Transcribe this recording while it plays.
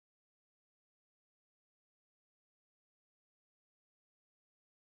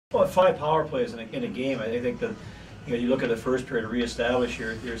Well, 5 power plays in a game, I think that you look at the first period, reestablish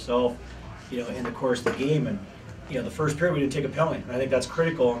yourself, in the course of the game, and the first period we didn't take a penalty. And I think that's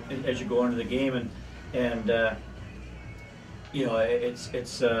critical as you go into the game, and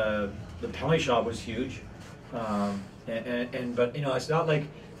it's the penalty shot was huge, but it's not like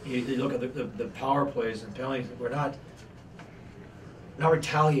you look at the power plays and penalties. We're not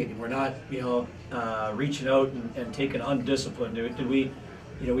retaliating. We're not reaching out and taking undisciplined. Did we?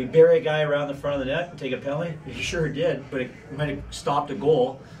 We bury a guy around the front of the net and take a penalty? You sure did, but it might have stopped a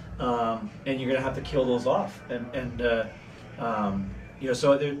goal, and you're going to have to kill those off.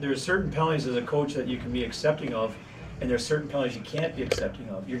 So there's certain penalties as a coach that you can be accepting of, and there's certain penalties you can't be accepting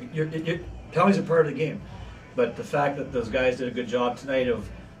of. Penalties are part of the game, but the fact that those guys did a good job tonight of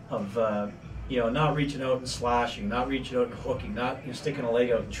not reaching out and slashing, not reaching out and hooking, not sticking a leg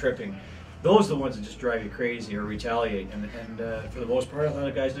out and tripping. Those are the ones that just drive you crazy or retaliate, and for the most part, I thought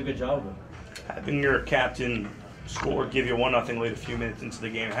the guys did a good job of it. Having your captain give you a 1-0 lead a few minutes into the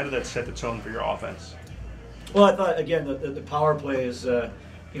game, how did that set the tone for your offense? Well, I thought again the power play is give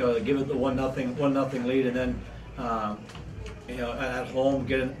it the 1-0 lead, and then at home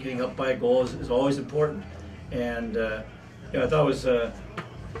getting up by a goal is always important, and I thought it was.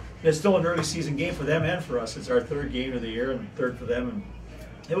 It's still an early season game for them and for us. It's our 3rd game of the year and 3rd for them. And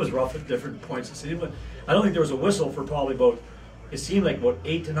it was rough at different points of the season, but I don't think there was a whistle for probably it seemed like about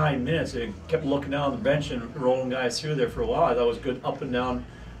 8 to 9 minutes. They kept looking down on the bench and rolling guys through there for a while. I thought it was good up and down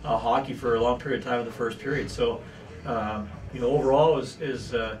hockey for a long period of time in the first period. So, overall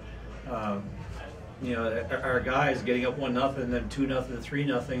our guys getting up 1-0 and then 2-0 and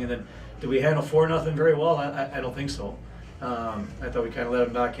 3-0, and then did we handle 4-0 very well? I don't think so. I thought we kind of let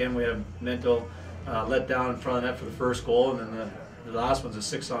them back in. We had a mental let down in front of the net for the first goal, and then the last one's a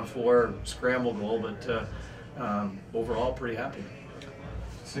 6-on-4 scramble goal. But overall, pretty happy.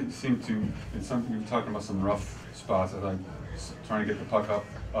 Seemed to, it's something you're talking about some rough spots. I think trying to get the puck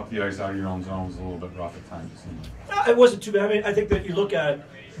up the ice out of your own zone was a little bit rough at times. It wasn't too bad. I mean, I think that you look at it,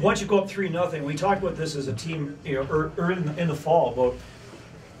 once you go up 3-0. We talked about this as a team, early in the fall about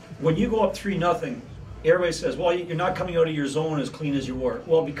when you go up 3-0. Everybody says, well, you're not coming out of your zone as clean as you were.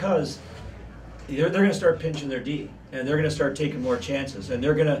 Well, because they're going to start pinching their D, and they're going to start taking more chances, and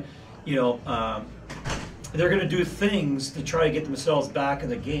they're going to, they're going to do things to try to get themselves back in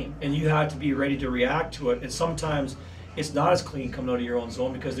the game, and you have to be ready to react to it. And sometimes it's not as clean coming out of your own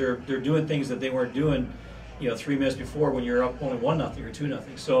zone because they're doing things that they weren't doing, 3 minutes before when you're up only 1-0 or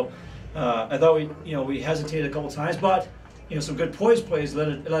 2-0. So I thought we hesitated a couple times, but some good poise plays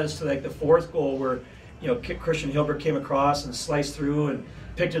led us to like the 4th goal where. Christian Hilbrich came across and sliced through and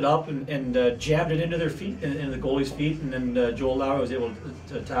picked it up and jammed it into their feet, into the goalie's feet, and then Joel Lowry was able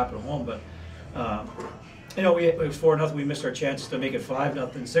to tap it home. But it was 4-0. We missed our chances to make it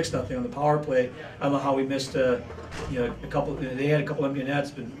 5-0, 6-0 on the power play. I don't know how we missed a couple. They had a couple empty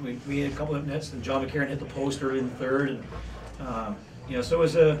nets, but we had a couple empty nets, and John McCarron hit the post early in the 3rd, and so it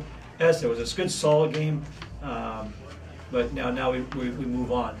was a good solid game. But now we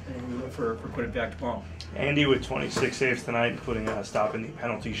move on and we look for Quinnipiac tomorrow. Andy with 26 saves tonight, including stopping the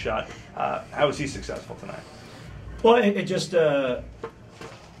penalty shot. How was he successful tonight? Well, it just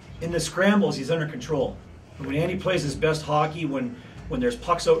in the scrambles he's under control. When Andy plays his best hockey, when there's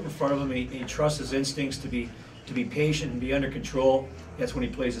pucks out in front of him, he trusts his instincts to be patient and be under control. That's when he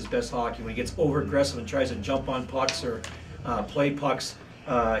plays his best hockey. When he gets over aggressive and tries to jump on pucks or play pucks.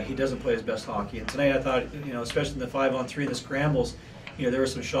 He doesn't play his best hockey. And tonight I thought, especially in the 5-on-3 and the scrambles, there were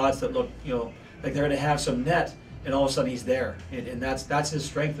some shots that looked, like they're going to have some net, and all of a sudden he's there. And that's his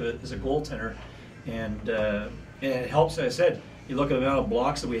strength as a goaltender. And it helps, as I said, you look at the amount of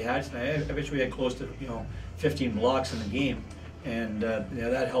blocks that we had tonight. I bet we had close to, 15 blocks in the game. And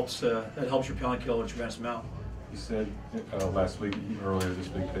that helps your penalty kill a tremendous amount. He said last week, earlier this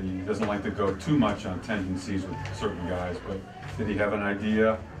week, that he doesn't like to go too much on tendencies with certain guys, but did he have an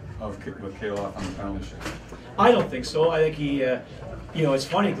idea of with Kaloff on the penalty shot? I don't think so. I think he, it's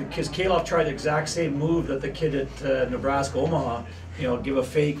funny because Kaloff tried the exact same move that the kid at Nebraska Omaha, give a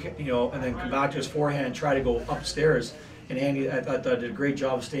fake, and then come back to his forehand and try to go upstairs. And Andy, I thought, did a great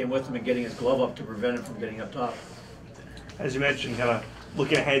job of staying with him and getting his glove up to prevent him from getting up top. As you mentioned, kind of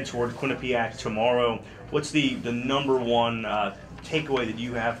looking ahead toward Quinnipiac tomorrow, what's the number one takeaway that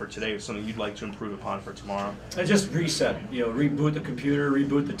you have for today, or something you'd like to improve upon for tomorrow? And just reset, reboot the computer,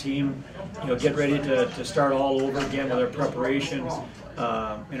 reboot the team, get ready to start all over again with our preparation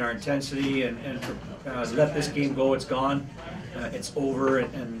and our intensity, and let this game go. It's gone. It's over,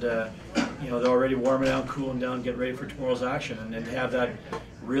 and they're already warming down, cooling down, getting ready for tomorrow's action, and have that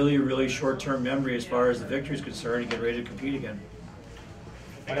really, really short-term memory as far as the victory is concerned, and get ready to compete again.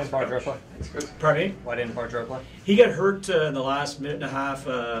 Why didn't Bardreau play? Pardon me? Why didn't Bardreau play? He got hurt in the last minute and a half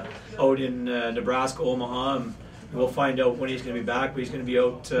out in Nebraska, Omaha. And we'll find out when he's going to be back, but he's going to be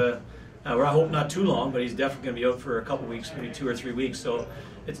out. We're I hope not too long, but he's definitely going to be out for a couple weeks, maybe 2 or 3 weeks. So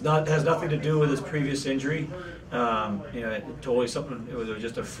it has nothing to do with his previous injury. Totally something. It was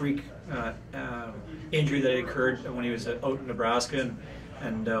just a freak injury that occurred when he was out in Nebraska,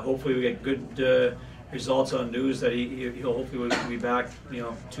 and hopefully we get good results on news that he'll hopefully be back.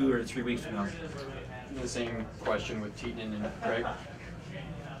 2 or 3 weeks from now. The same question with Teton and Craig.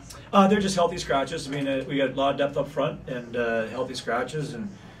 They're just healthy scratches. I mean, we got a lot of depth up front and healthy scratches, and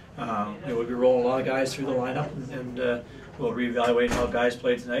we'll be rolling a lot of guys through the lineup, and we'll reevaluate how guys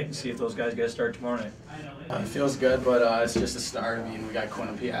play tonight and see if those guys get a start tomorrow night. It feels good, but it's just a start. I mean, we got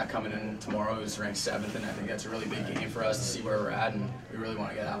Quinnipiac coming in tomorrow, who's ranked 7th, and I think that's a really big game for us to see where we're at, and we really want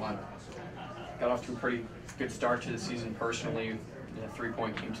to get that one. Got off to a pretty good start to the season personally, in a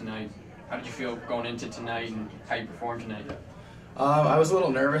 3-point game tonight. How did you feel going into tonight, and how you performed tonight? I was a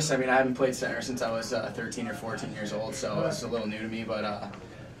little nervous. I mean, I haven't played center since I was 13 or 14 years old, so it's a little new to me, but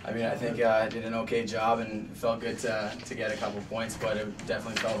I mean, I think I did an okay job and it felt good to get a couple points, but it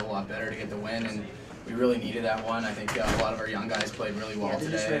definitely felt a lot better to get the win, and we really needed that one. I think a lot of our young guys played really well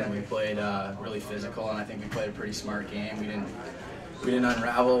today, and we played really physical, and I think we played a pretty smart game. We didn't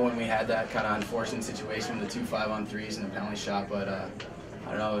unravel when we had that kind of unfortunate situation with the 2 5-on-3s and the penalty shot, but I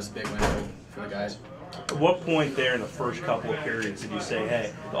don't know, it was a big win for the guys. At what point there in the first couple of periods did you say,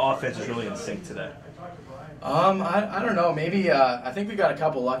 hey, the offense is really in sync today? I don't know. Maybe I think we got a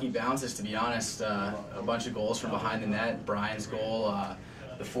couple lucky bounces, to be honest. A bunch of goals from behind the net. Brian's goal,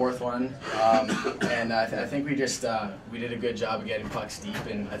 the 4th one, and I think we just we did a good job of getting pucks deep.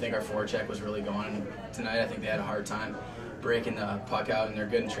 And I think our forecheck was really going tonight. I think they had a hard time breaking the puck out, and they're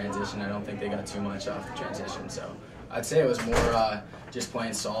good in transition. I don't think they got too much off the transition. So I'd say it was more just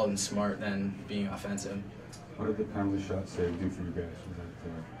playing solid and smart than being offensive. What did the penalty shot save do for you guys? Was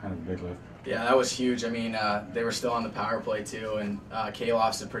that kind of a big lift? Yeah, that was huge. I mean, they were still on the power play too, and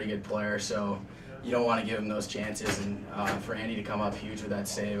Kalof's a pretty good player, so you don't want to give him those chances. And for Andy to come up huge with that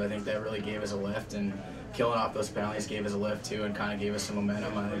save, I think that really gave us a lift, and killing off those penalties gave us a lift too, and kind of gave us some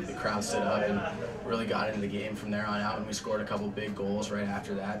momentum. I think the crowd stood up and really got into the game from there on out, and we scored a couple big goals right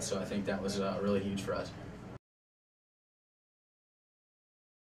after that, so I think that was really huge for us.